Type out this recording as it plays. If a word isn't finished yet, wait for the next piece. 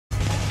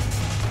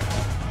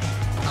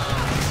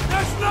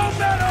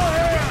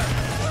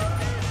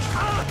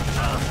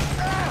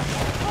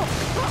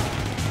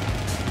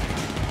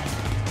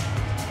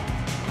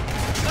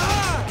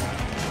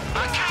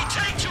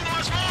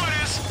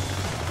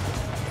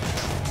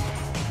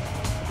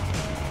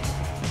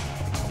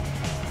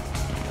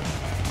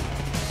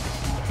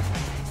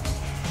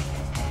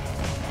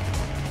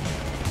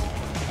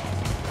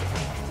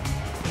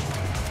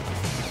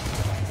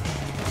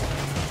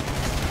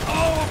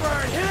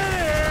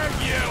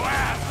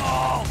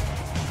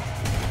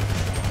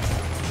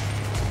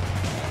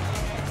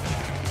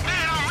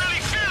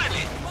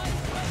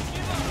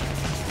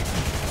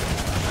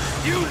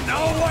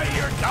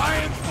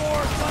Dying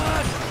for,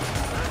 son!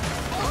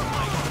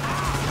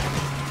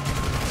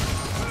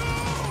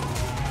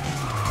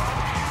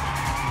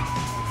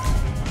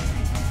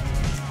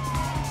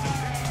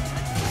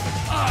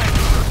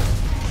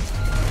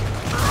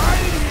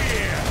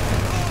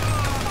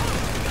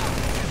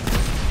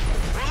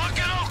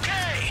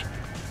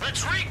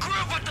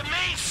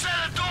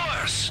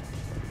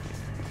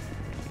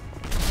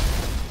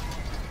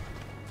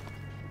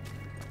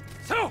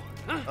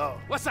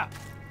 What's up?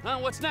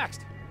 What's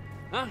next?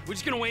 Huh? We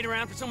just gonna wait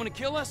around for someone to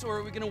kill us, or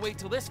are we gonna wait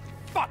till this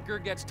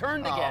fucker gets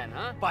turned again,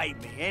 huh?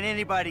 Bite me. Ain't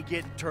anybody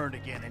getting turned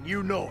again, and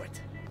you know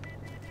it.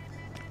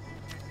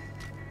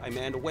 Hey,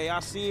 man, the way I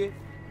see it,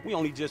 we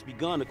only just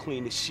begun to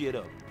clean this shit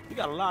up. We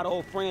got a lot of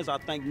old friends I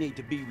think need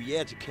to be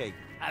re-educated.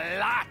 A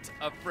lot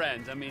of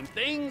friends. I mean,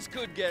 things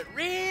could get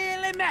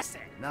really messy.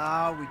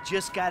 No, we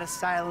just gotta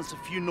silence a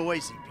few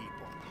noisy people.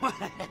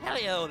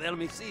 Hell yeah, let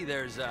me see.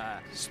 There's,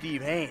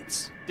 Steve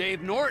Haynes.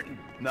 Dave Norton.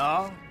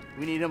 No,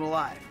 we need him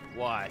alive.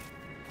 Why?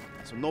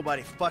 So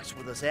nobody fucks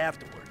with us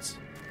afterwards.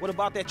 What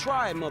about that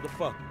triad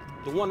motherfucker?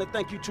 The one that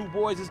think you two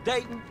boys is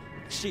dating?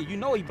 Shit, you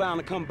know he bound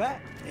to come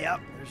back.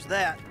 Yep, there's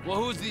that. Well,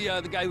 who's the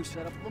guy who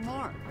set up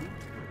Lamar? Huh?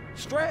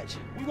 Stretch,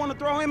 we want to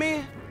throw him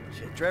in?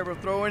 Shit, Trevor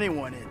will throw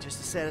anyone in just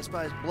to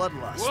satisfy his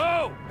bloodlust.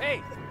 Whoa!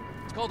 Hey!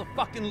 It's called a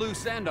fucking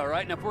loose end, all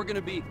right? And if we're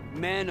gonna be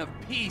men of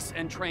peace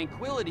and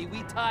tranquility,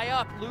 we tie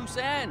up loose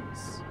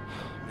ends.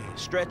 Man,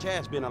 Stretch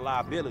has been a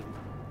liability.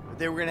 But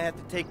they were gonna have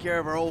to take care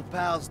of our old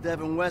pals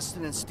Devin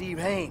Weston and Steve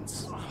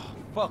Haynes. Oh,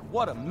 fuck,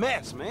 what a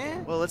mess,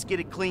 man. Well, let's get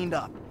it cleaned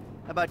up.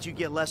 How about you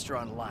get Lester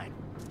on the line?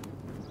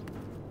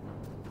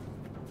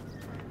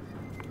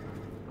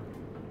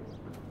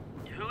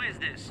 Who is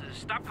this?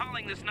 Stop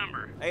calling this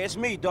number. Hey, it's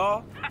me,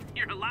 dawg.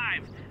 You're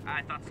alive.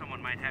 I thought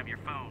someone might have your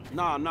phone.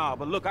 Nah,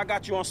 but look, I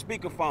got you on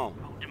speakerphone.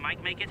 Oh, did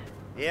Mike make it?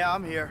 Yeah,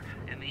 I'm here.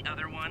 And the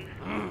other one?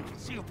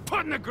 See you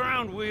putting the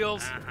ground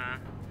wheels. Uh-huh.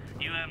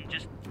 You,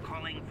 just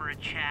calling for a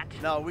chat?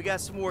 No, we got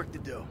some work to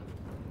do.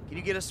 Can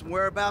you get us some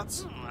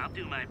whereabouts? Oh, I'll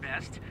do my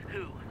best.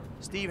 Who?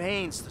 Steve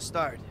Haynes to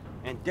start.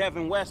 And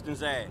Devin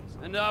Weston's ass.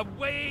 And,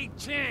 Wei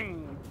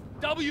Cheng.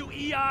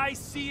 W-E-I-C-H-E-N-G.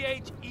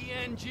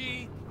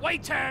 Wei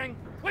Cheng.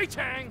 Wei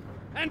Cheng.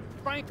 And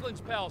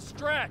Franklin's pal,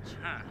 Stretch.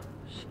 Huh.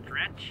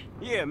 Stretch?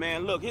 Yeah,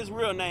 man, look, his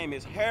real name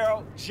is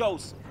Harold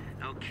Joseph.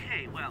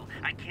 Okay, well,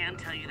 I can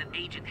tell you that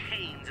Agent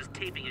Haynes is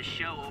taping a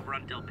show over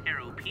on Del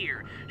Perro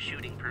Pier.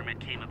 Shooting permit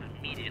came up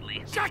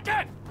immediately. Shut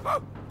it! I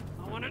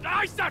wanted to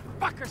ice that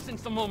fucker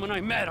since the moment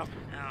I met him.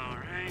 All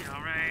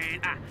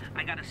right.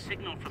 I got a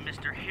signal from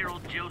Mr.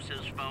 Harold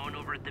Joseph's phone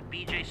over at the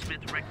B.J.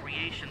 Smith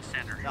Recreation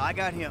Center. No, I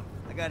got him.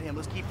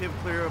 Let's keep him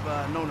clear of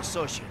known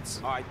associates.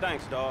 All right,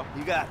 thanks, dawg.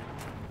 You got it.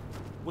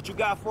 What you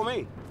got for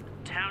me?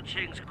 Tao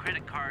Cheng's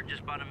credit card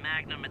just bought a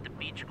Magnum at the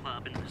beach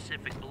club in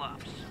Pacific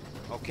Bluffs.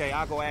 Okay,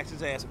 I'll go ask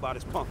his ass about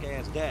his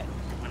punk-ass dad.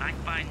 When I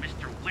find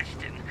Mr.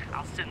 Weston,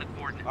 I'll send the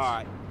coordinates. All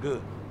right,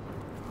 good.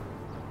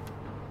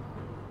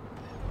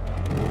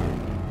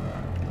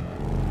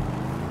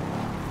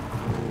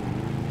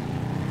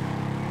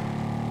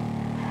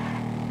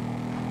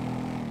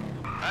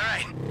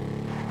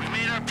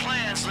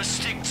 Plans, let's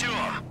stick to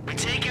them. We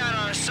take out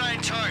our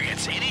assigned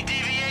targets. Any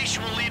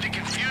deviation will lead to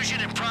confusion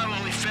and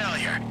probably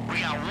failure. We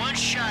got one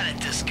shot at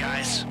this,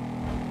 guys.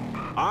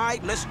 All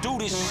right, let's do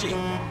this shit.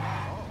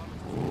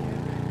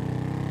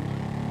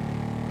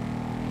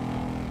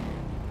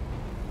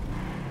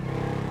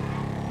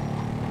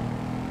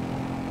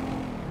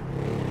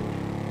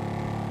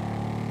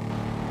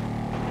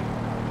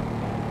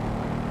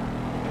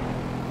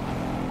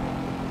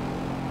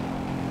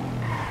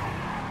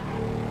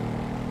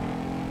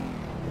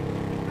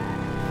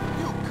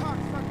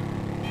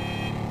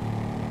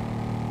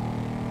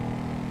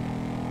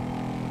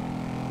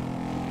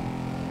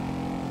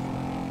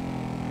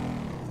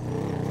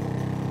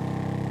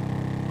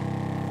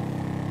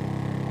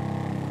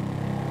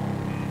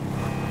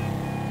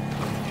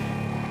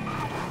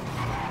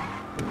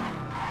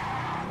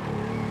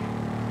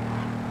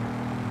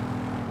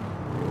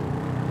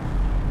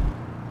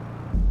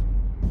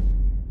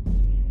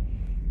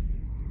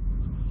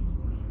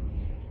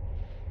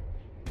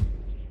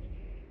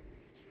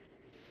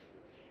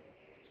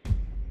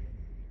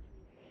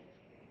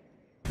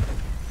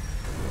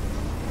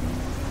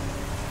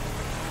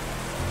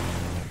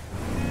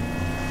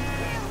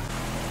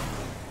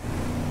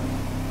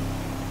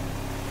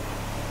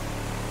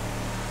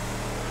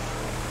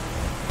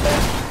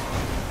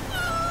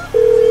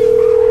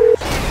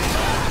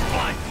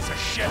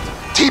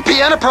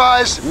 TP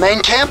Enterprise, main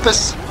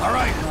campus. All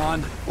right,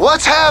 Ron.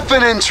 What's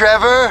happening,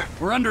 Trevor?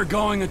 We're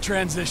undergoing a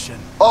transition.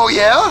 Oh,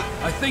 yeah?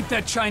 I think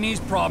that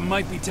Chinese problem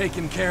might be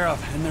taken care of,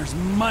 and there's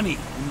money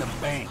in the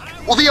bank.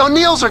 Well, the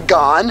O'Neills are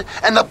gone,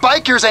 and the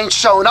bikers ain't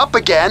showing up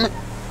again.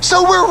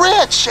 So we're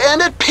rich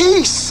and at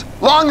peace.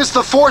 Long as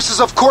the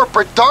forces of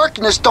corporate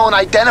darkness don't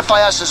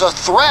identify us as a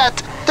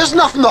threat, there's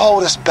nothing to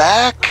hold us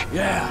back.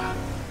 Yeah.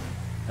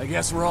 I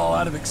guess we're all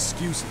out of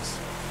excuses.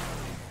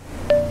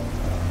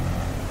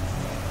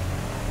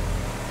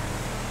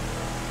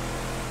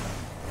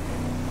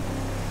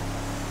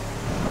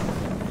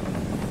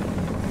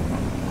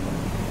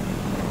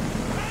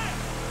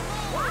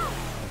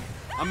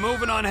 I'm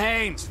moving on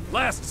Haynes.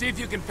 Les, see if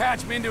you can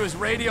patch me into his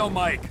radio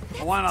mic.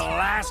 I want a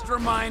last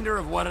reminder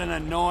of what an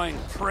annoying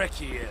prick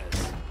he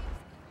is.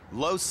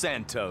 Los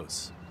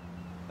Santos.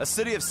 A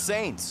city of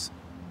saints.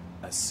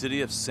 A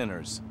city of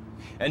sinners.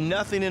 And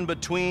nothing in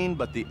between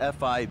but the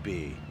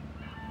FIB.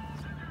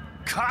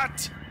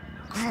 Cut!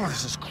 Oh,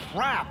 this is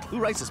crap! Who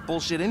writes this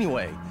bullshit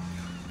anyway?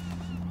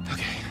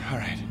 Okay,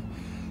 alright.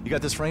 You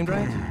got this framed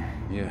right?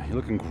 Yeah, you're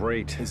looking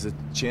great. Is the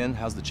chin?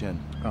 How's the chin?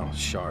 Oh,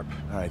 sharp.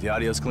 Alright, the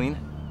audio's clean?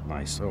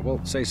 Nice. Oh,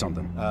 well, say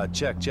something.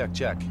 Check.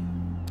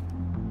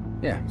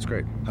 Yeah, it's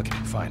great. Okay,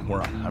 fine,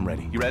 we're on. I'm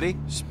ready. You ready?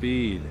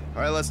 Speed.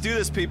 Alright, let's do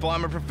this, people.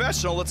 I'm a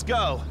professional. Let's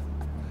go.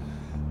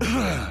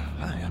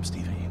 Hi, I'm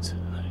Steve Haynes.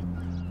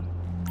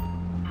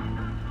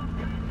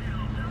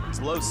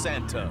 It's Los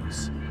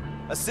Santos.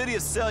 A city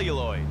of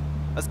celluloid.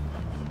 A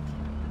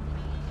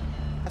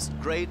last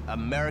great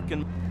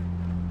American...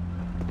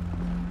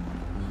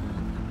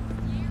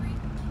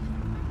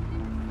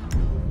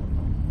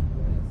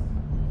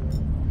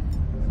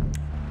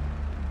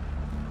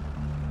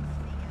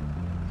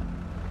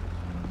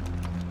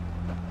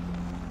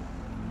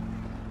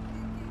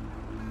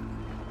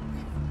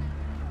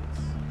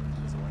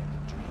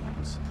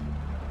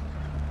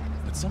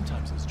 But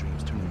sometimes those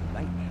dreams turn into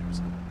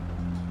nightmares.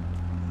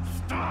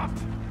 Stop!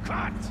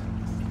 Cut!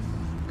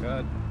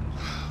 Cut.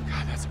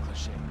 God, that's a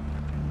cliche.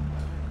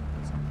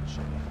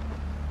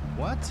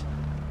 What?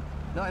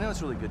 No, I know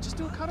it's really good. Just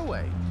do a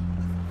cutaway.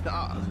 No,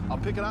 I'll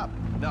pick it up.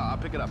 No, I'll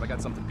pick it up. I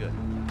got something good.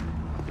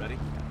 Ready?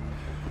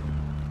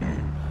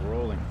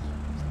 Rolling.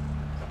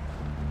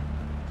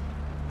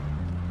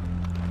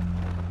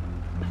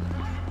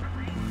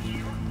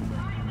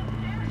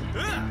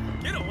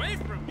 Get away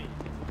from me!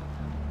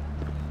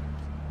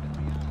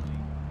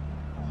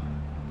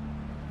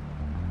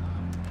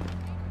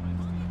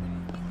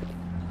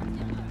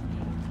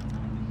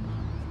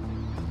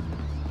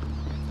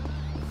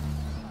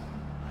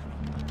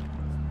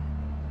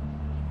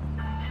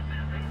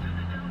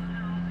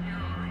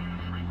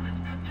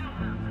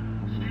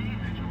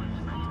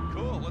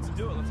 Cool, let's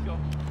do it. Let's go.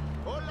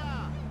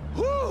 Hola!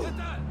 Woo!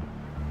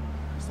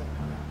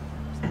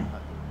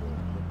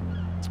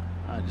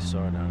 I just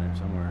saw her down there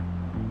somewhere.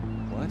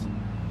 What?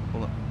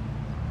 Hold on.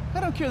 I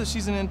don't care that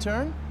she's an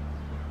intern.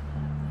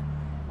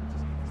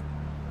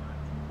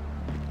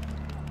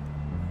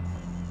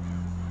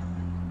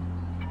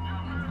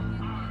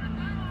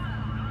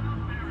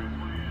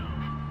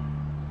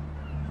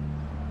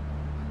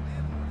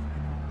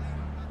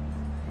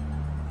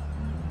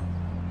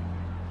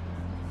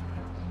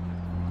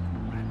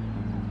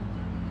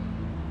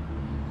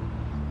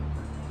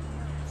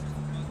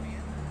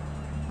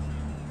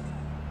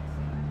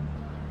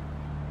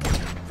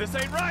 This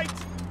ain't right!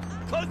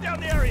 Close down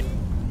the area!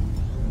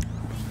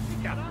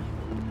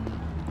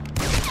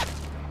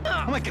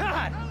 Oh my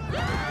God!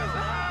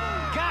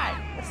 Guy!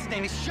 What's his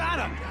name? He shot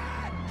him!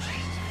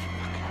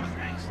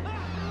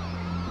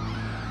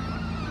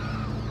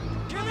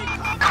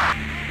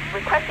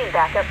 Requesting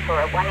backup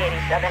for a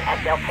 187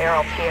 at Del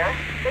Perro Pier.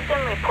 Victim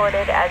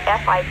reported as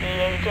FIB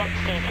agent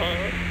Steve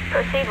Haynes.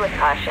 Proceed with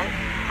caution.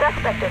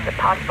 Suspect is a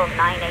possible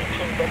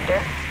 918 Victor.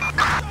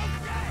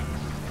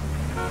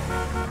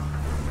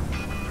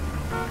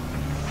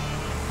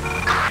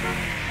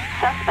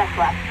 Suspect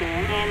last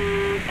seen in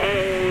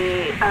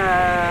a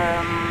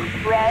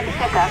red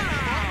pickup.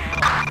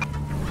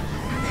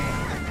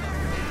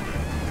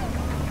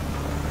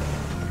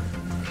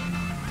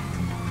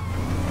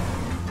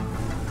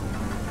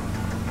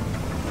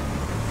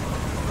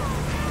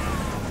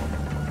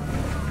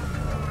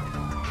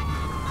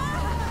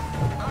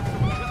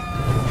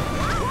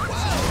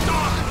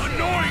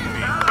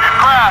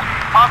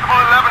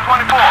 Possible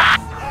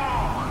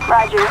 1124.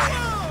 Roger.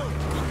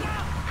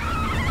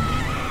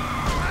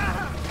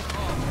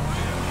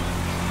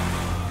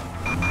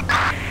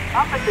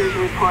 Officers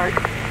report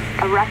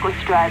a reckless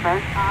driver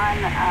on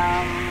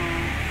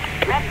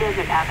Red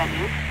Desert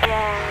Avenue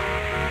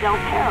in Del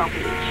Perro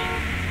Beach.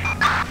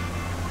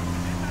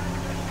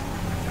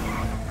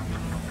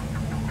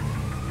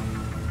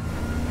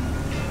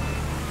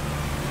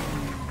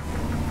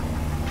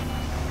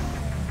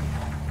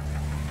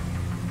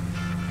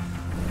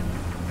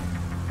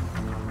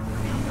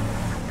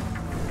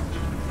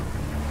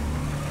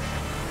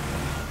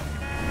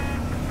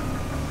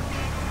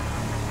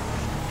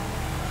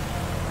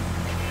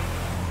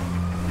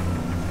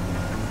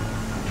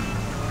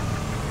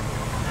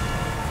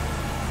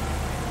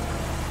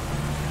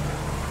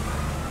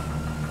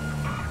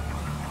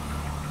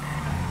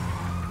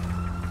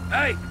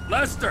 Hey,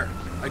 Lester!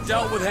 I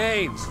dealt with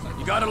Haynes.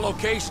 You got a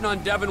location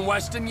on Devin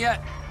Weston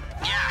yet?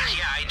 Yeah,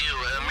 I do.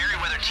 A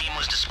Merryweather team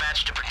was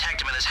dispatched to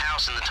protect him at his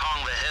house in the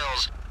Tongva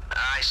Hills.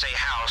 I say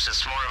house,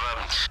 it's more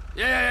of a...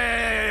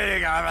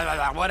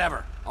 Yeah,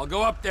 whatever. I'll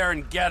go up there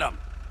and get him.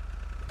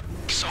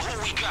 So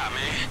who we got,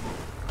 man?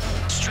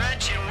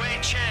 Stretch and Wei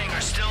Chang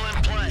are still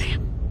in play.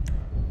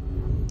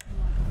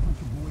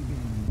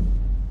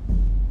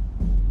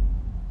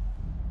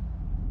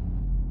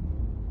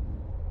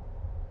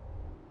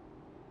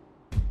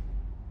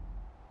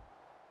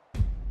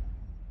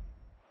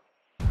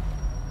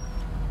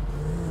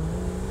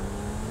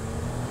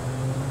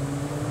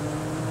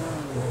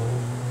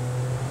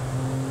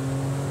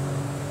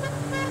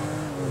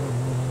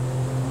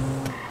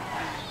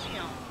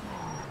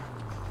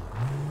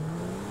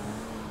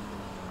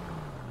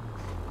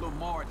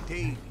 Lamar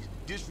Davies.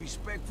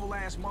 Disrespectful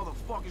ass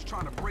motherfuckers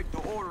trying to break the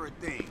order of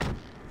things.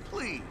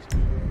 Please.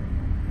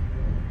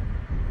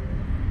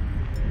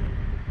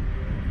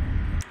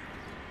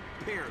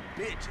 Pair of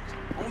bitches.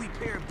 Only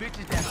pair of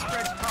bitches that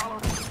stretch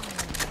collar.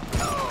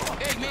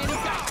 Hey, man, he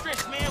got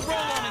stretched, man. Roll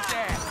on his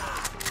ass.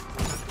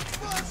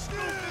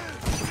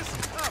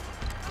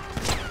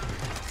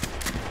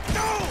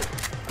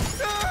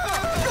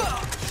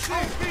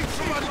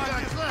 Somebody got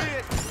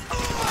hit.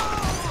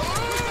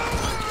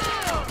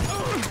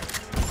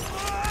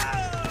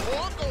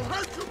 I'm gonna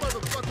hurt you,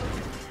 motherfucker!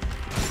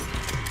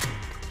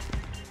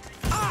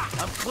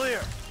 I'm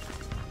clear.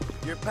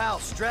 Your pal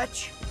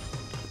Stretch?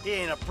 He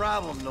ain't a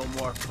problem no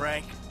more,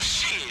 Frank.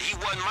 Shit, he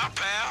wasn't my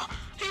pal.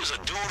 He was a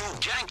dude who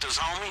ganked us,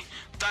 homie.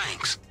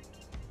 Thanks.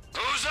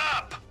 Who's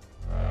up?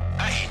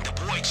 Hey, the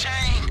boy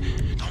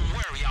Chain. Don't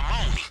worry,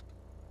 I'm on it.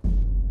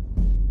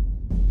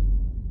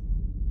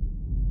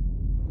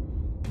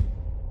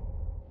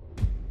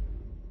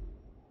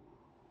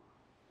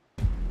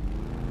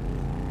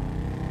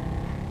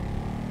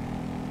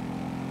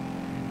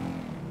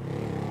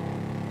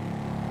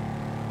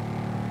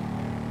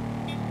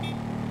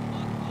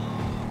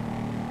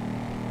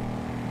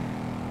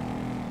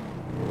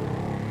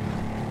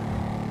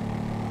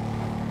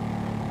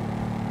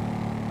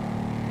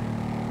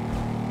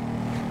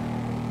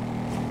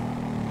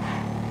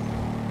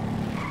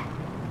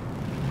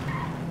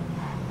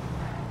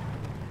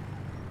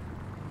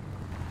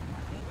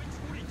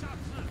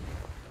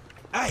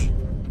 Hey!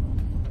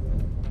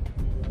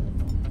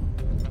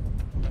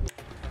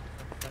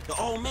 The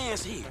old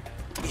man's here.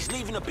 He's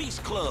leaving the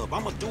Beast Club.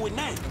 I'ma do it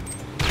now.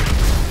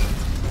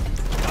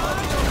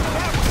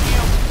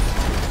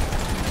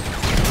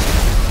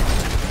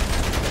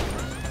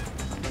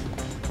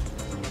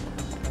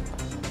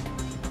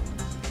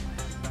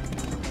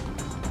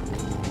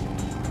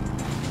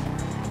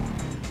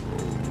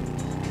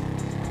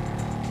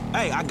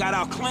 Hey, I got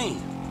out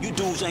clean. You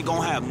dudes ain't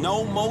gonna have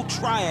no more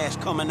triads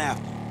coming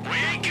after. We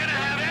ain't gonna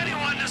have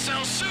anyone to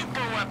sell super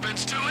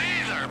weapons to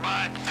either,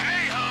 but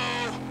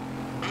hey-ho!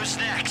 Who's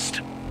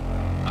next?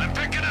 I'm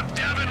picking up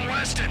Devin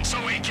Weston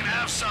so we can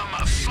have some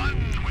fun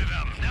with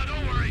him. Now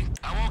don't worry,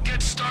 I won't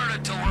get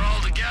started till we're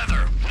all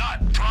together.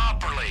 Not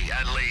properly,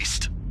 at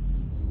least.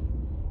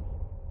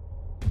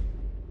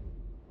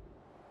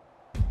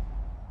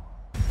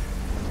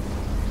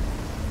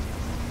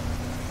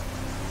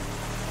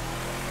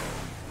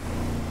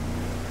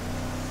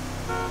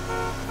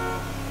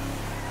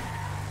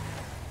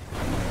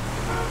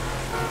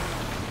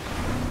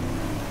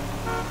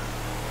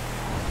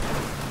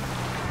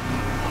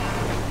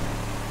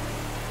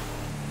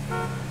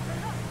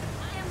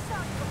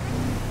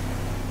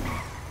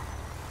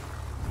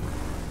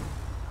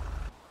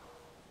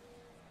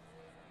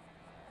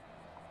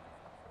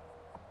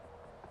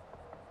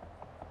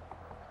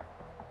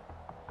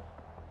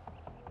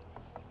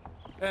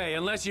 Hey,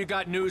 unless you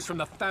got news from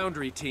the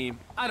Foundry team,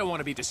 I don't want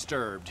to be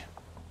disturbed.